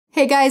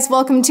Hey guys,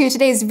 welcome to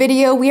today's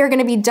video. We are going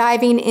to be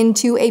diving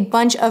into a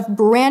bunch of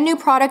brand new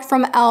product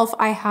from e.l.f.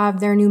 I have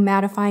their new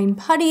mattifying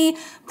putty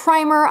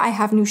primer. I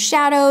have new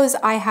shadows.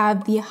 I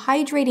have the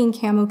hydrating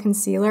camo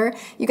concealer.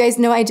 You guys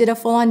know I did a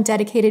full-on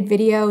dedicated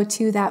video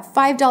to that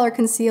 $5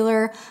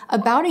 concealer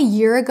about a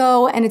year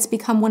ago, and it's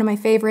become one of my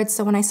favorites.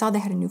 So when I saw they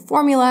had a new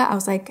formula, I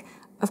was like,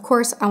 of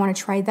course, I want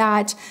to try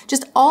that.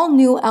 Just all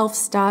new e.l.f.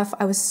 stuff.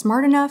 I was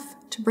smart enough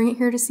to bring it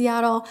here to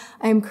Seattle.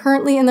 I am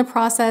currently in the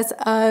process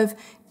of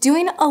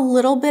doing a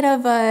little bit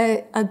of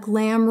a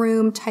glam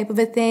room type of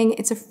a thing.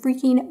 It's a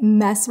freaking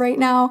mess right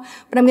now,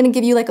 but I'm gonna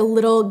give you like a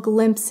little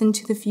glimpse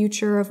into the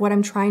future of what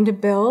I'm trying to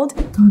build.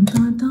 Dun,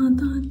 dun, dun,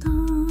 dun,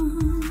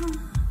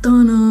 dun,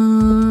 dun,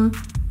 dun.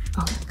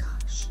 Oh my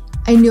gosh.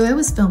 I knew I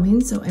was filming,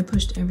 so I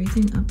pushed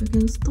everything up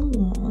against the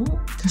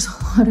wall. There's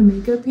a lot of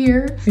makeup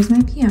here. Here's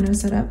my piano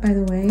set up, by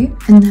the way.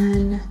 And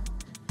then,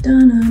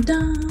 dun, dun,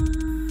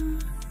 dun.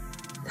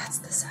 That's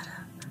the setup.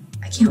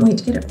 I can't wait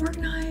to get it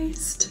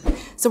organized.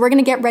 So we're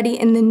gonna get ready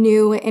in the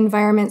new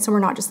environment so we're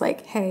not just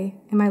like, hey,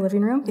 in my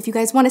living room. If you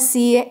guys wanna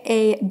see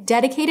a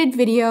dedicated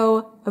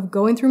video of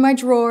going through my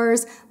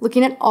drawers,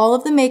 looking at all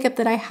of the makeup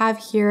that I have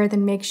here,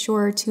 then make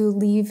sure to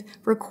leave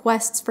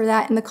requests for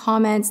that in the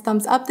comments.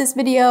 Thumbs up this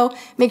video,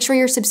 make sure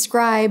you're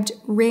subscribed,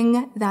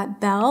 ring that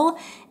bell.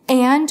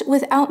 And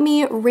without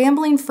me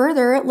rambling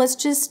further, let's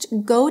just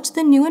go to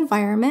the new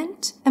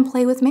environment and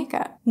play with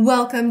makeup.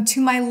 Welcome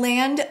to my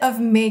land of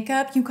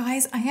makeup. You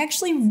guys, I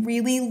actually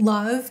really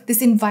love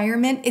this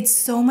environment. It's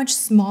so much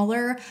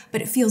smaller,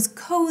 but it feels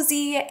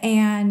cozy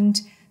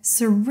and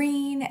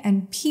serene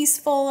and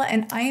peaceful,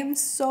 and I am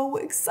so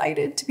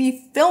excited to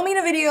be filming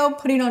a video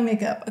putting on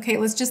makeup. Okay,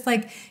 let's just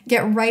like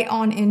get right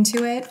on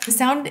into it. The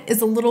sound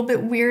is a little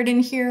bit weird in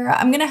here.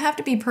 I'm gonna have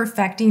to be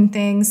perfecting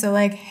things, so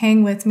like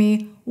hang with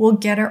me. We'll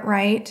get it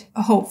right,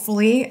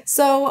 hopefully.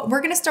 So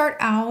we're gonna start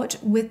out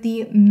with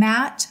the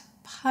matte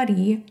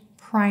putty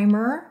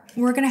primer.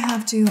 We're gonna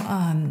have to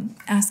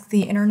ask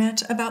the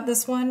internet about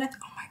this one.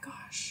 Oh my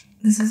gosh,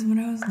 this is what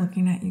I was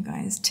looking at, you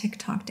guys.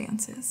 TikTok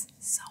dances,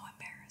 so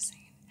embarrassing.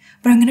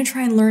 But I'm gonna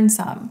try and learn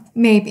some,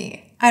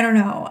 maybe. I don't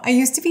know. I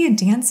used to be a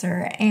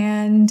dancer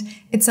and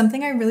it's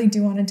something I really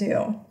do wanna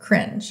do.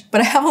 Cringe,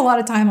 but I have a lot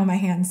of time on my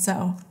hands,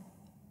 so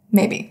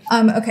maybe.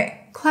 Okay.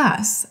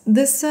 Class.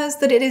 This says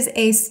that it is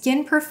a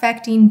skin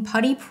perfecting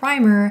putty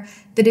primer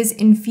that is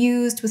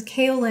infused with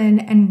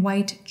kaolin and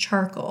white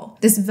charcoal.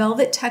 This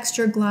velvet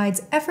texture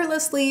glides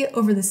effortlessly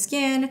over the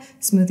skin,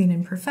 smoothing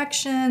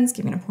imperfections,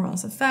 giving a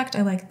poreless effect.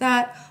 I like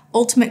that.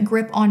 Ultimate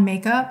grip on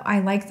makeup. I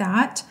like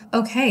that.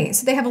 Okay,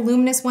 so they have a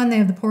luminous one, they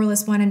have the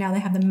poreless one, and now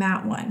they have the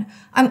matte one.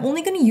 I'm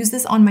only going to use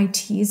this on my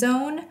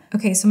T-zone.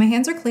 Okay, so my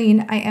hands are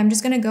clean. I am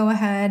just going to go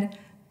ahead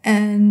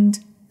and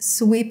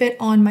sweep it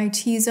on my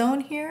T-zone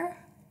here.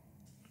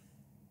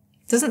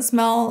 Doesn't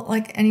smell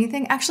like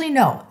anything. Actually,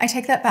 no, I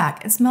take that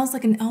back. It smells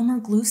like an Elmer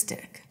glue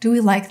stick. Do we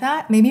like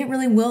that? Maybe it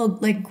really will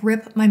like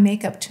grip my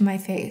makeup to my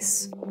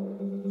face.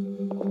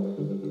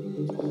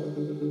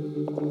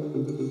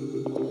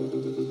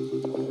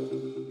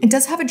 It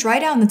does have a dry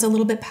down that's a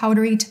little bit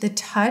powdery to the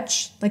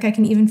touch. Like I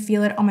can even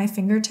feel it on my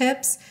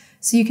fingertips.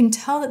 So you can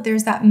tell that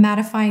there's that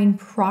mattifying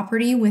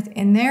property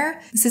within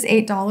there. This is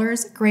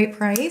 $8, great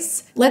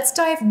price. Let's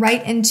dive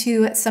right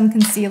into some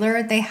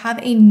concealer. They have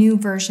a new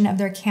version of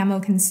their Camo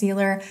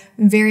concealer.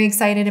 Very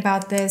excited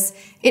about this.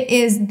 It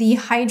is the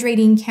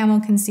Hydrating Camo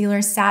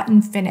Concealer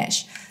Satin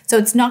Finish. So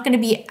it's not gonna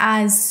be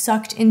as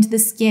sucked into the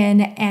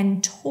skin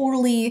and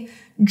totally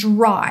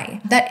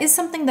dry. That is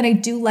something that I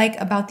do like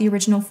about the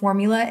original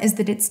formula, is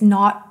that it's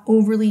not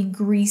overly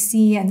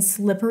greasy and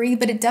slippery,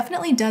 but it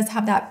definitely does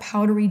have that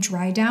powdery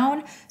dry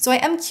down. So I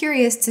am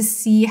curious to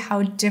see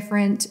how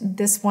different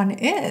this one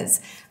is.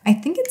 I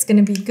think it's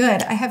gonna be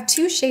good. I have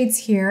two shades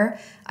here.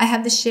 I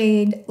have the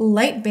shade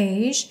Light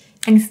Beige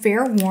and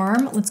Fair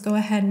Warm. Let's go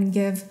ahead and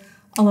give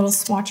a little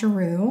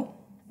swatcheroo.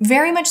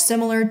 Very much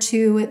similar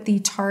to the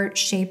Tarte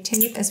Shape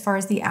Tape as far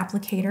as the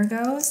applicator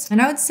goes.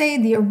 And I would say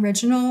the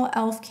original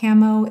e.l.f.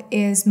 Camo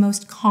is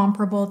most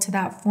comparable to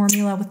that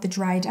formula with the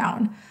dry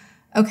down.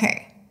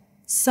 Okay,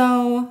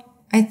 so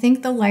I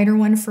think the lighter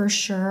one for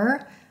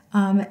sure,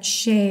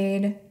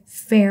 shade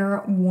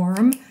Fair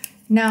Warm.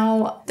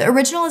 Now, the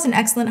original is an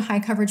excellent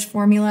high coverage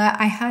formula.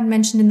 I had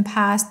mentioned in the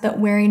past that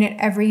wearing it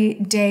every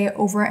day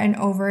over and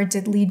over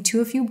did lead to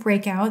a few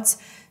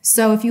breakouts.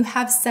 So if you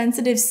have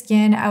sensitive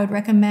skin, I would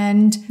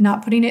recommend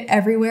not putting it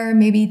everywhere.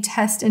 Maybe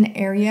test an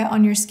area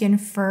on your skin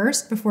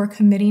first before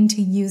committing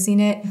to using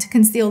it to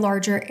conceal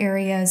larger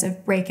areas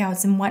of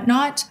breakouts and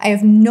whatnot. I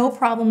have no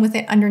problem with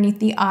it underneath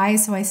the eye,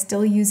 so I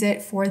still use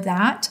it for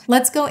that.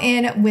 Let's go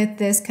in with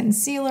this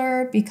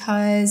concealer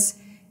because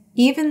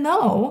even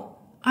though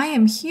I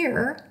am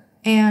here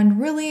and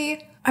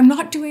really I'm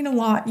not doing a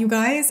lot, you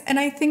guys. And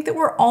I think that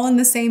we're all in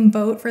the same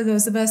boat for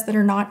those of us that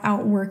are not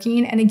out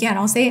working. And again,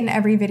 I'll say it in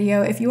every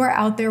video, if you are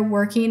out there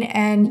working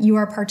and you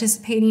are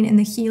participating in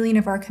the healing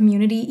of our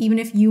community, even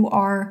if you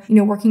are,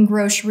 working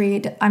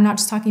grocery, I'm not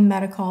just talking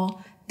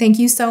medical, Thank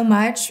you so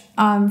much.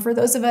 For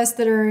those of us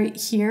that are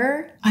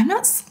here, I'm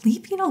not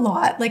sleeping a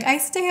lot. Like I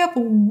stay up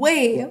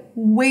way,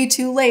 way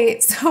too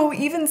late. So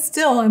even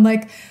still, I'm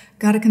like,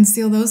 gotta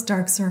conceal those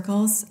dark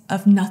circles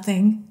of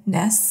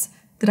nothingness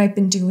that I've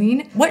been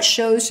doing. What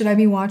shows should I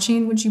be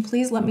watching? Would you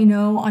please let me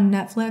know on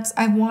Netflix?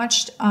 I've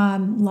watched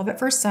Love at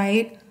First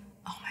Sight.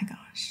 Oh my gosh.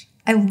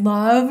 I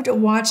loved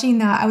watching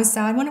that. I was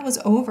sad when it was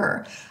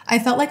over. I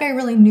felt like I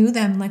really knew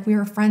them, like we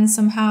were friends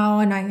somehow,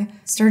 and I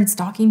started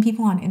stalking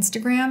people on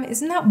Instagram.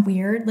 Isn't that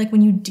weird? Like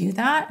when you do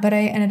that? But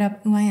I ended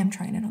up, oh, I am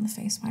trying it on the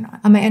face. Why not?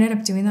 I ended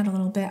up doing that a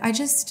little bit.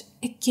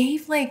 It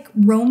gave like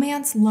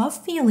romance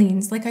love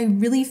feelings. Like I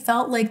really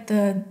felt like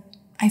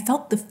I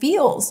felt the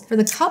feels for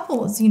the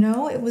couples, you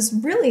know? It was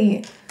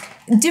really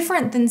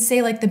different than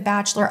say like The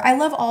Bachelor. I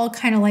love all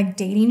kind of like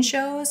dating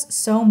shows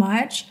so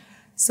much.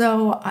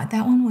 So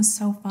that one was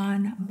so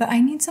fun, but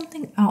I need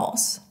something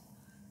else.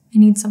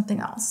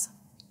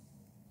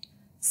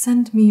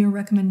 Send me your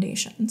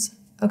recommendations.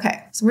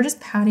 Okay, so we're just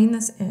patting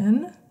this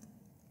in.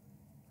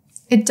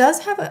 It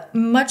does have a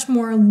much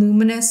more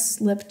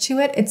luminous lip to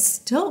it. It's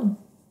still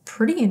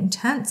pretty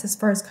intense as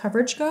far as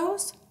coverage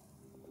goes.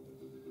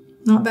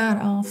 Not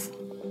bad, e.l.f.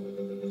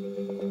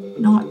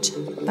 Not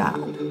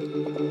bad.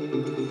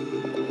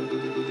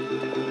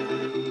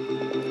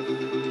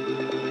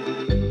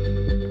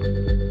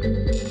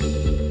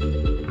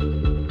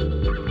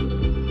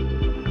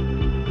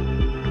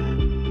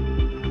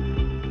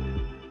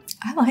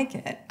 I like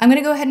it. I'm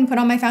gonna go ahead and put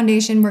on my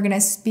foundation. We're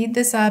gonna speed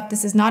this up.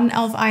 This is not an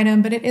e.l.f.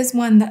 item, but it is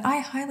one that I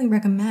highly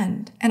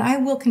recommend. And I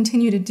will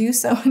continue to do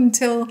so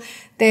until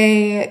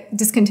they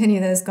discontinue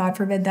this. God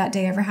forbid that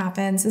day ever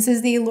happens. This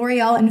is the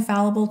L'Oreal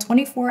Infallible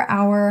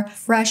 24-Hour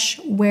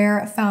Fresh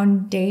Wear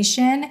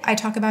Foundation. I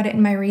talk about it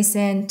in my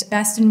recent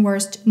best and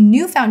worst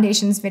new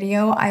foundations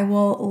video. I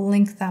will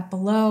link that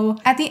below.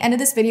 At the end of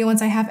this video,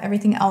 once I have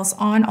everything else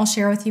on, I'll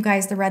share with you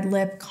guys the red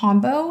lip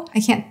combo.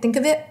 I can't think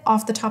of it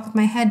off the top of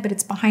my head, but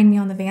it's behind me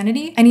on the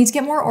vanity. I need to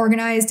get more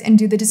organized and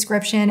do the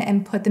description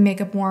and put the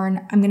makeup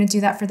worn. I'm gonna do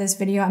that for this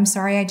video. I'm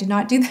sorry I did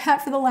not do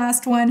that for the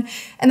last one.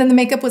 And then the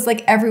makeup was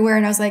like everywhere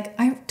and I was like,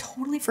 I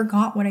totally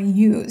forgot what I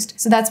used.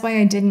 So that's why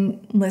I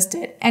didn't list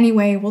it.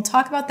 Anyway, we'll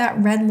talk about that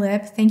red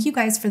lip. Thank you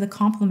guys for the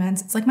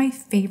compliments. It's like my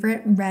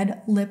favorite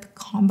red lip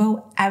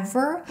combo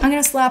ever. I'm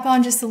gonna slap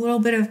on just a little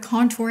bit of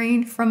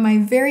contouring from my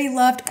very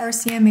loved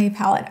RCMA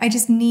palette. I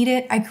just need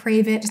it, I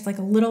crave it, just like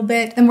a little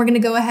bit. Then we're gonna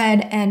go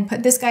ahead and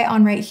put this guy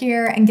on right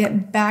here and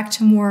get back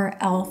to more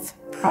e.l.f.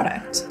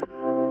 product.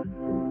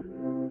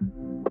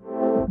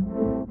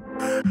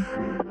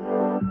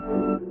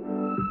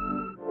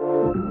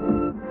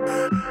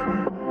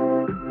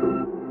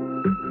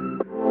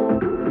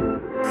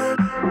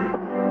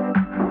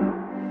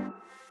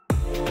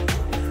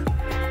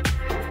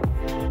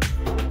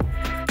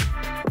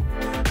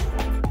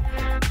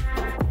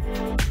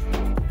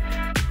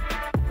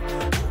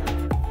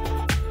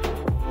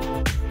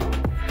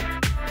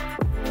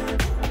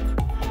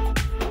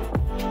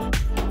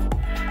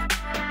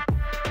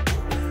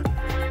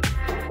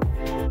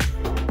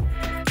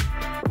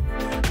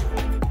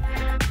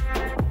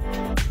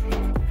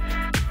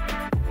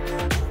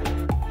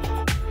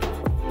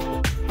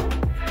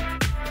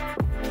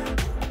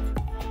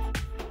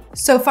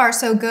 So far,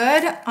 so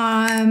good.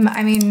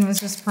 I mean, it was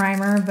just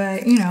primer,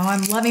 but you know,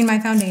 I'm loving my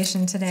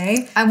foundation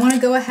today. I want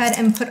to go ahead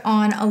and put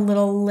on a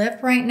little lip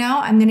right now.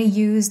 I'm going to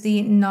use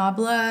the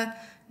Nabela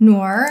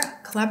Noor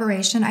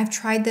collaboration. I've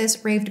tried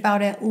this, raved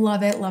about it,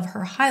 love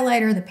her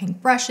highlighter, the pink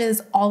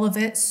brushes, all of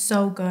it,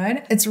 so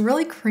good. It's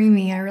really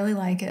creamy, I really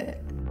like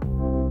it.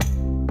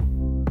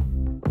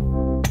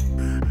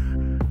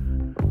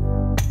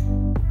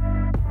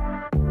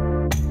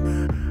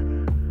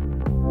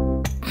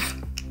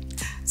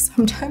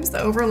 Sometimes the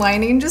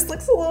overlining just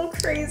looks a little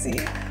crazy.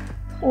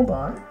 Hold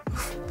on.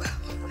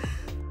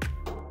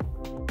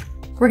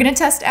 We're gonna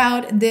test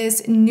out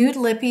this nude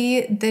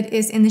lippy that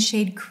is in the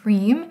shade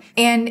Creme,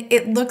 and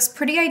it looks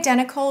pretty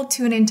identical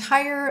to an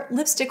entire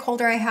lipstick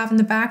holder I have in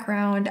the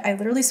background. I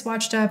literally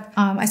swatched up,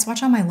 I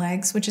swatch on my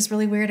legs, which is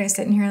really weird. I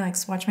sit in here and like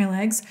swatch my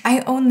legs. I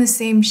own the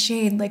same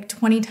shade like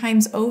 20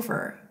 times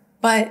over,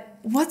 but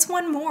what's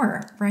one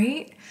more,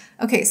 right?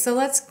 Okay, so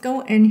let's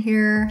go in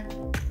here.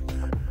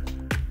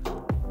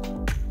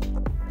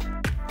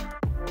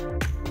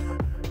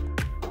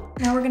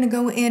 Now we're gonna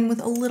go in with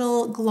a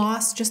little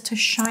gloss just to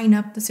shine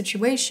up the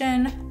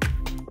situation.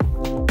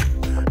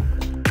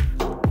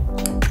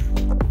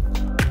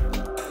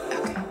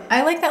 Okay.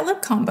 I like that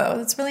lip combo,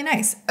 that's really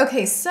nice.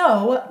 Okay,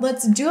 so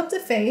let's do up the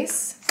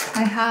face.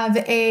 I have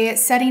a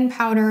setting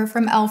powder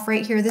from e.l.f.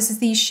 right here. This is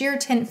the Sheer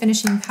Tint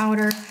Finishing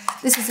Powder.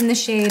 This is in the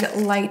shade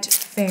Light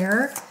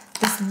Fair.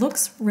 This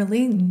looks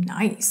really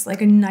nice,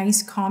 like a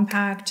nice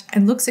compact.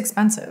 It looks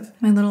expensive.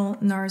 My little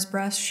NARS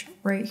brush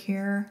right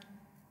here.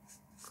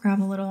 Grab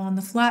a little on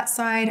the flat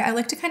side. I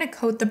like to kind of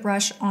coat the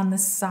brush on the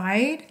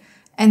side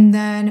and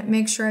then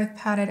make sure I've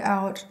patted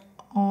out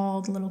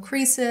all the little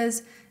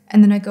creases,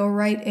 and then I go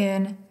right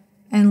in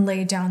and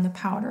lay down the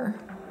powder.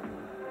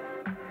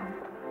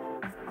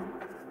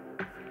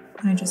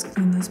 When I just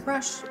clean this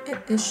brush, it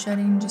is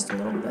shedding just a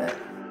little bit.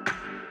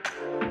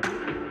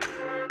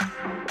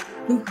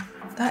 Ooh,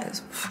 that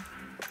is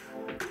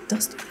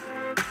dusty.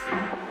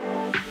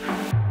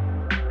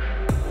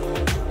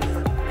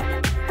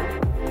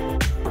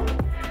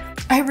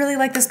 I really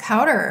like this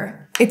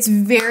powder. It's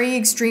very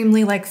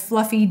extremely like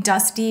fluffy,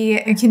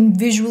 dusty. I can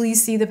visually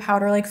see the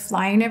powder like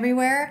flying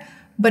everywhere,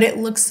 but it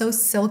looks so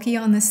silky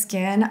on the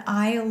skin.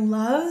 I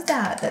love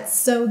that. That's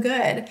so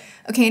good.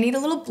 Okay, I need a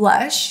little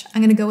blush.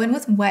 I'm gonna go in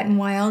with Wet n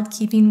Wild,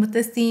 keeping with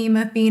the theme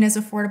of being as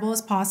affordable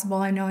as possible.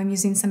 I know I'm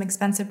using some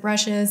expensive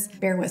brushes.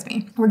 Bear with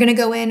me. We're gonna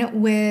go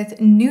in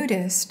with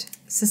Nudist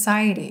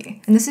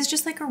Society. And this is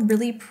just like a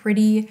really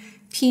pretty,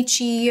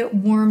 peachy,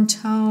 warm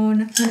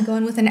tone. I'm gonna go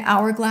in with an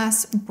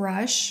hourglass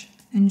brush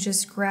and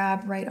just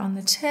grab right on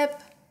the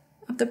tip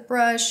of the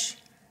brush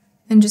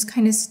and just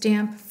kind of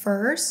stamp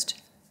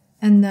first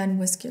and then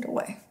whisk it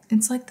away.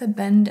 It's like the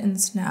bend and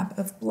snap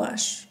of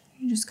blush.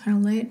 You just kind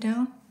of lay it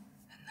down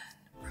and then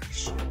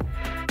brush.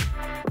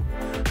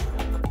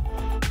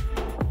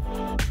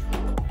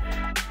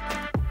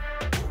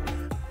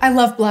 I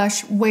love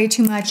blush way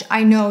too much.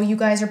 I know you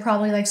guys are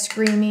probably like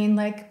screaming,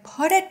 like,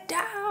 put it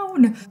down.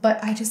 But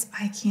I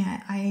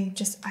can't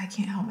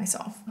help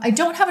myself. I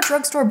don't have a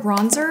drugstore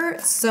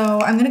bronzer,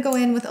 so I'm gonna go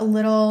in with a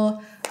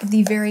little of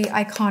the very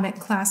iconic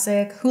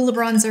classic Hoola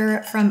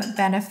bronzer from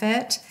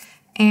Benefit.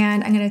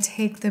 And I'm gonna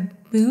take the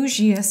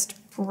bougiest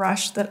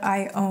brush that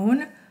I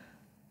own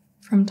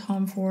from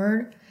Tom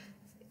Ford.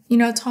 You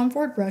know, Tom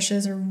Ford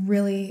brushes are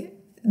really,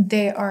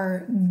 they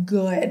are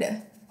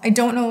good. I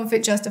don't know if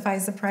it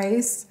justifies the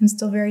price. I'm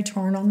still very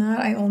torn on that.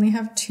 I only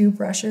have 2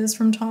 brushes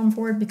from Tom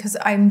Ford because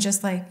I'm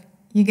just like,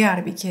 you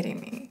gotta be kidding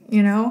me,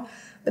 you know?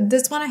 But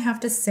this one, I have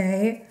to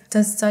say,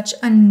 does such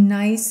a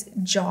nice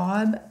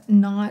job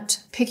not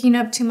picking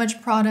up too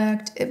much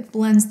product. It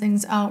blends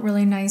things out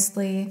really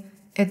nicely.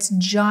 It's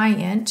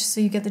giant,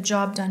 so you get the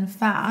job done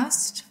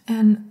fast.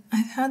 And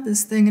I've had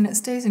this thing and it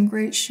stays in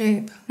great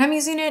shape. I'm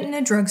using it in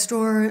a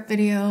drugstore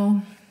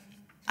video.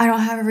 I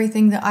don't have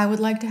everything that I would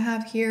like to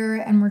have here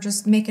and we're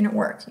just making it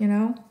work, you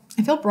know?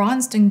 I feel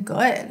bronzed and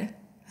good.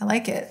 I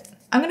like it.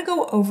 I'm gonna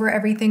go over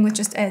everything with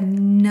just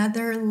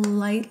another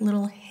light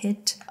little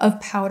hit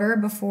of powder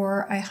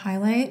before I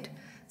highlight.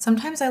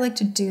 Sometimes I like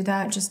to do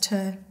that just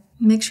to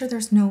make sure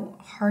there's no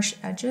harsh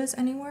edges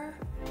anywhere.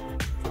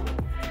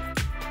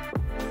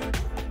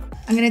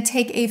 I'm gonna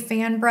take a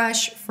fan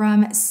brush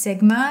from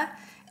Sigma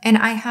and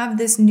I have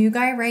this new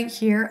guy right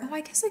here. Oh,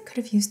 I guess I could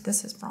have used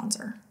this as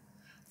bronzer.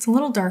 It's a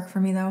little dark for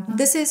me though.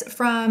 This is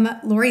from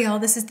L'Oreal.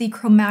 This is the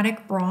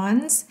Chromatic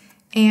Bronze.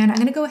 And I'm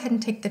gonna go ahead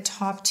and take the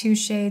top 2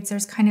 shades.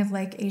 There's kind of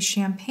like a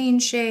champagne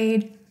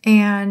shade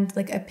and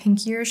like a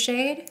pinkier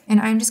shade. And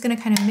I'm just gonna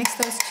kind of mix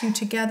those 2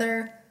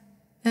 together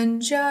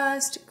and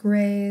just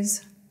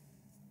graze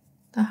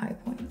the high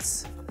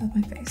points of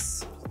my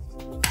face.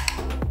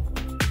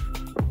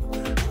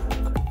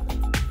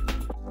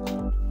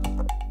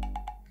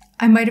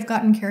 I might have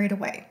gotten carried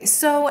away.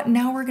 So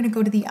now we're gonna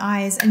go to the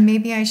eyes and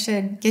maybe I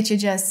should get you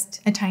just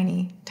a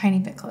tiny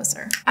bit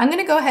closer. I'm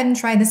gonna go ahead and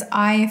try this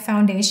eye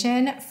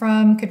foundation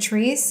from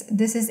Catrice.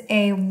 This is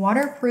a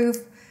waterproof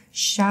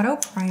shadow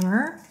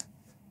primer.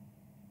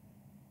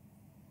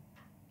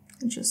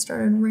 It just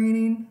started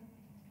raining.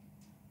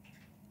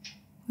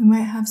 We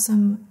might have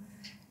some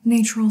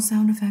natural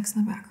sound effects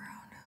in the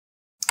background.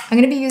 I'm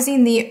gonna be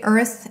using the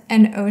Earth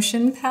and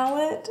Ocean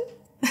palette.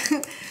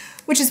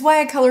 Which is why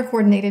I color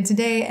coordinated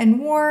today and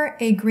wore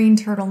a green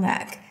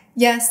turtleneck.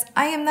 Yes,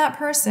 I am that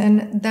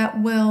person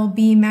that will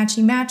be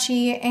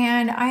matchy-matchy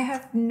and I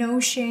have no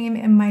shame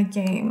in my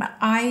game.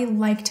 I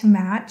like to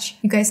match.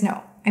 You guys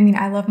know. I mean,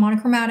 I love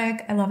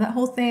monochromatic. I love that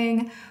whole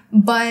thing.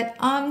 But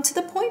to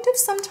the point of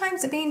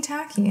sometimes it being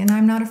tacky and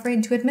I'm not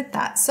afraid to admit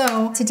that.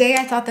 So today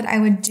I thought that I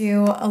would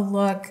do a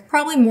look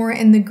probably more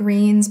in the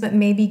greens, but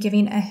maybe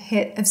giving a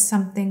hit of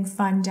something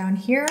fun down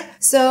here.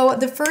 So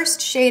the first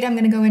shade I'm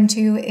gonna go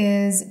into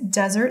is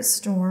Desert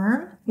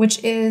Storm,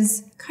 which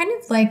is kind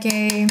of like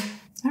a,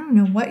 I don't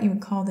know what you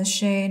would call this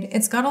shade.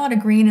 It's got a lot of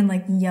green and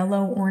like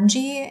yellow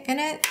orangey in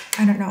it.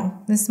 I don't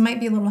know. This might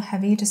be a little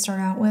heavy to start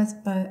out with,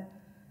 but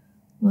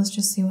let's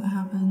just see what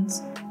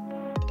happens.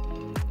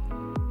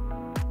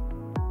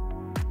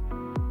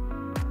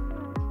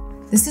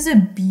 This is a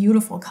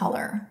beautiful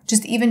color.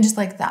 Just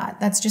like that.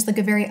 That's just like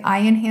a very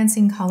eye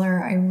enhancing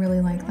color. I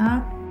really like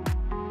that.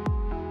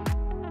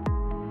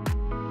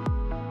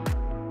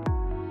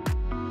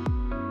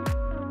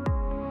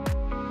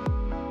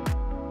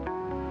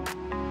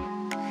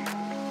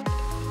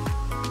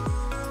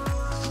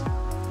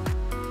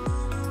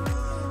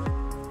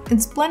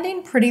 It's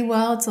blending pretty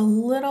well. It's a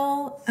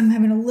little, I'm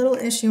having a little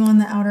issue on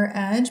the outer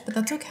edge, but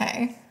that's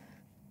okay.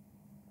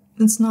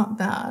 It's not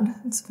bad,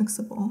 it's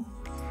fixable.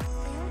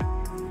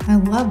 I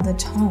love the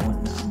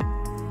tone though.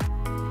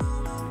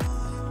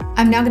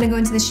 I'm now gonna go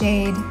into the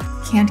shade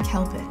Can't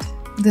Kelp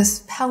It.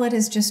 This palette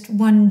is just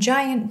one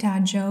giant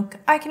dad joke.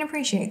 I can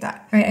appreciate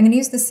that. All right, I'm gonna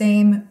use the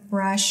same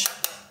brush,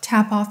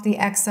 tap off the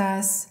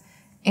excess,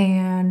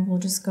 and we'll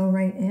just go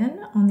right in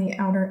on the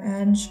outer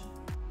edge.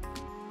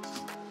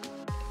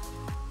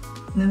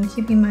 And I'm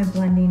keeping my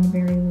blending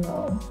very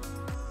low.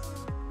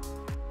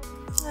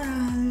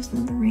 Ah, there's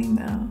another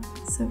rainbow.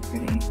 So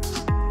pretty.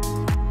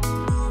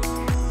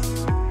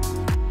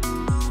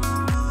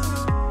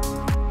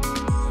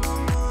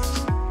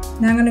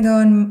 Now I'm gonna go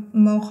in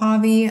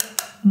Mojave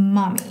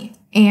Mommy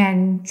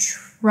and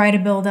try to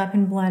build up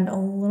and blend a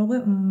little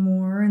bit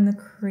more in the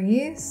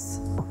crease.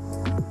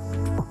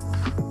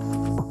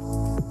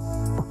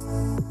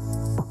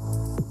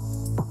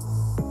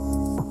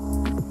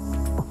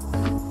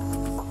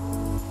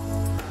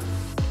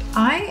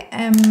 I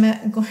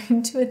am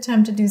going to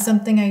attempt to do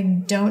something I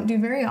don't do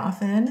very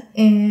often,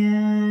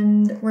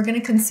 and we're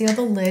gonna conceal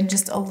the lid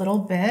just a little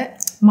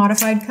bit.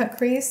 Modified cut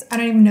crease. I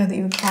don't even know that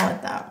you would call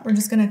it that. We're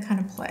just gonna kind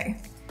of play.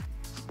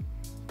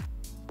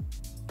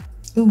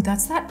 Ooh,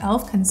 that's that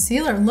e.l.f.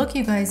 concealer. Look,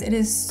 you guys, it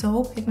is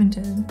so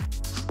pigmented.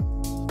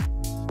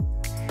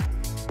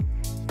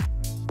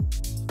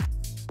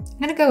 I'm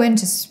gonna go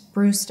into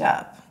Spruced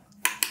Up.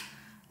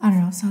 I don't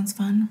know, sounds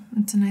fun.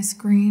 It's a nice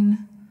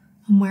green.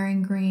 I'm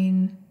wearing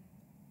green.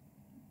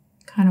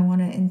 Kind of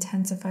want to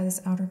intensify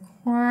this outer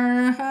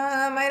corner.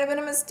 That might have been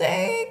a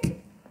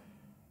mistake.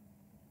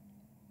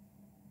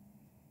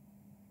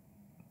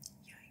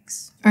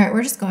 Yikes. All right,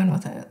 we're just going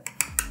with it.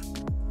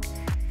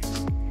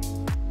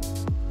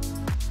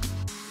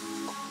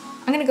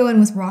 I'm gonna go in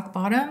with Rock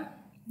Bottom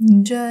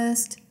and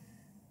just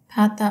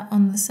pat that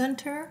on the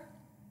center.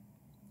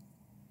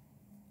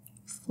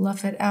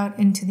 Fluff it out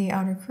into the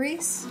outer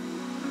crease.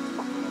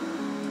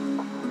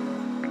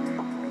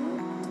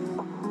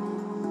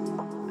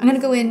 I'm gonna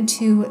go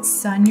into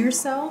Sun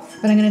Yourself,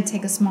 but I'm gonna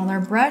take a smaller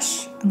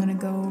brush. I'm gonna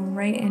go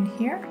right in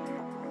here.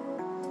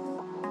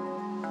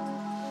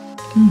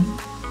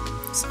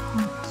 It's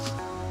hard.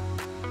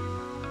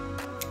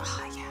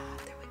 Oh yeah,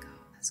 there we go,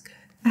 that's good.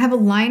 I have a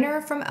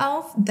liner from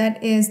e.l.f.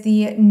 that is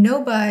the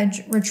No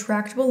Budge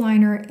Retractable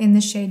Liner in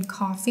the shade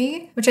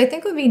Coffee, which I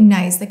think would be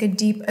nice, like a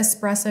deep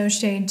espresso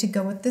shade to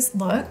go with this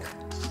look.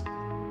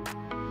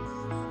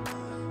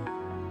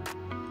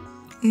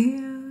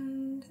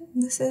 And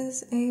this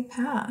is a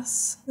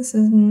pass. This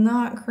is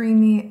not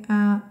creamy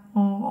at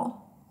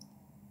all.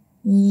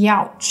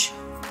 Youch.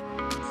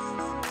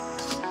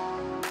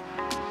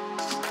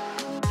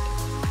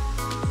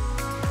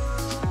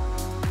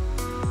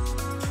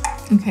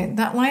 Okay,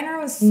 that liner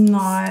was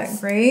not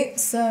great,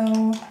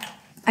 so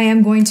I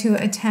am going to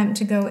attempt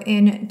to go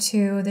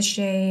into the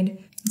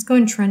shade. Let's go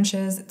in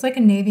Trenches. It's like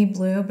a navy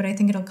blue, but I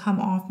think it'll come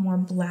off more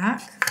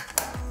black.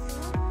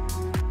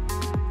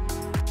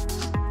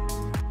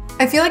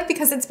 I feel like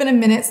because it's been a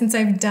minute since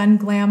I've done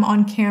glam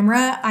on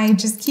camera, I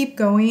just keep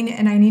going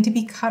and I need to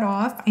be cut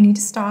off. I need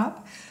to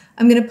stop.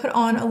 I'm gonna put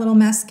on a little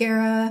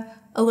mascara,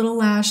 a little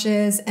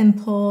lashes,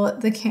 and pull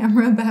the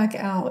camera back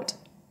out.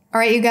 All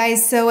right, you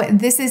guys, so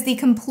this is the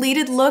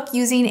completed look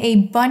using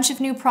a bunch of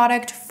new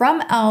product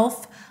from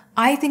e.l.f.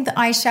 I think the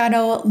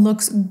eyeshadow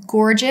looks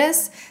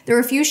gorgeous. There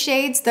were a few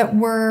shades that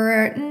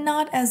were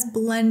not as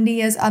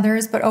blendy as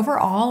others, but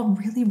overall,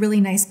 really, really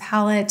nice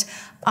palette.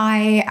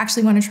 I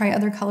actually want to try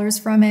other colors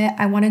from it.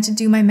 I wanted to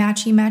do my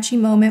matchy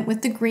moment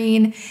with the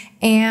green,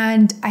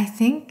 and I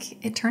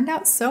think it turned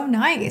out so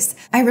nice.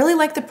 I really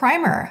like the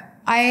primer.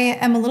 I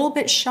am a little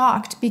bit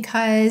shocked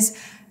because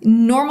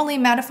normally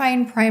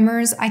mattifying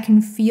primers, I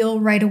can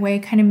feel right away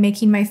kind of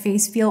making my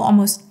face feel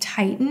almost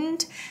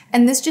tightened.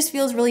 And this just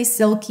feels really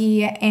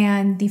silky,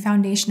 and the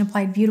foundation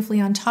applied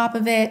beautifully on top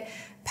of it.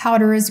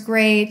 Powder is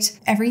great.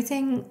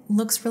 Everything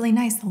looks really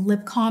nice. The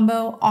lip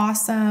combo,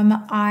 awesome.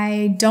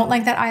 I don't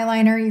like that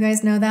eyeliner, you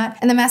guys know that.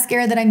 And the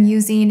mascara that I'm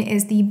using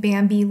is the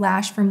Bambi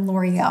Lash from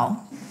L'Oreal.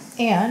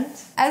 And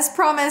as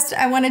promised,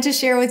 I wanted to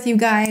share with you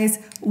guys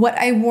what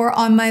I wore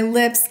on my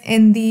lips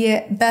in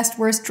the Best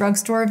Worst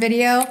Drugstore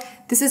video.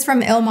 This is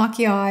from Il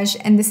Makiage,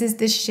 and this is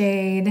the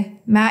shade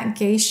Matte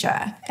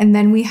Geisha. And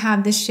then we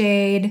have the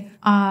shade,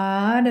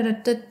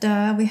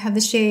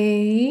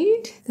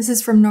 this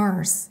is from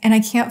NARS. And I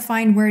can't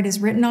find where it is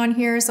written on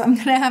here, so I'm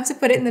gonna have to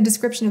put it in the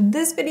description of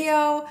this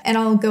video, and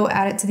I'll go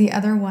add it to the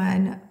other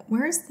one.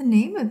 Where's the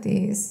name of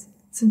these?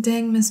 It's a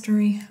dang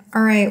mystery.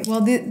 All right,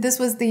 well, this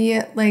was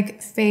the like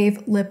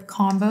fave lip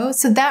combo.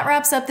 So that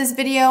wraps up this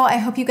video. I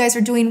hope you guys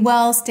are doing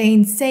well,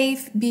 staying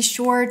safe. Be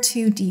sure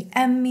to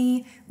DM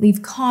me,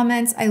 leave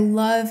comments. I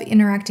love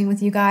interacting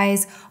with you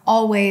guys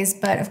always,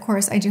 but of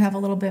course I do have a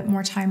little bit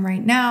more time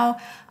right now.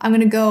 I'm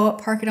gonna go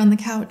park it on the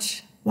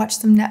couch, watch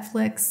some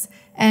Netflix,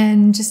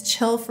 and just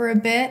chill for a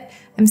bit.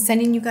 I'm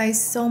sending you guys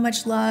so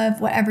much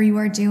love, whatever you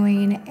are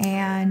doing,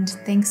 and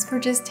thanks for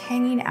just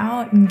hanging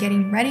out and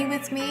getting ready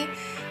with me.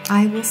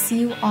 I will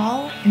see you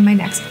all in my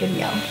next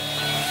video.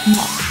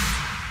 Mwah.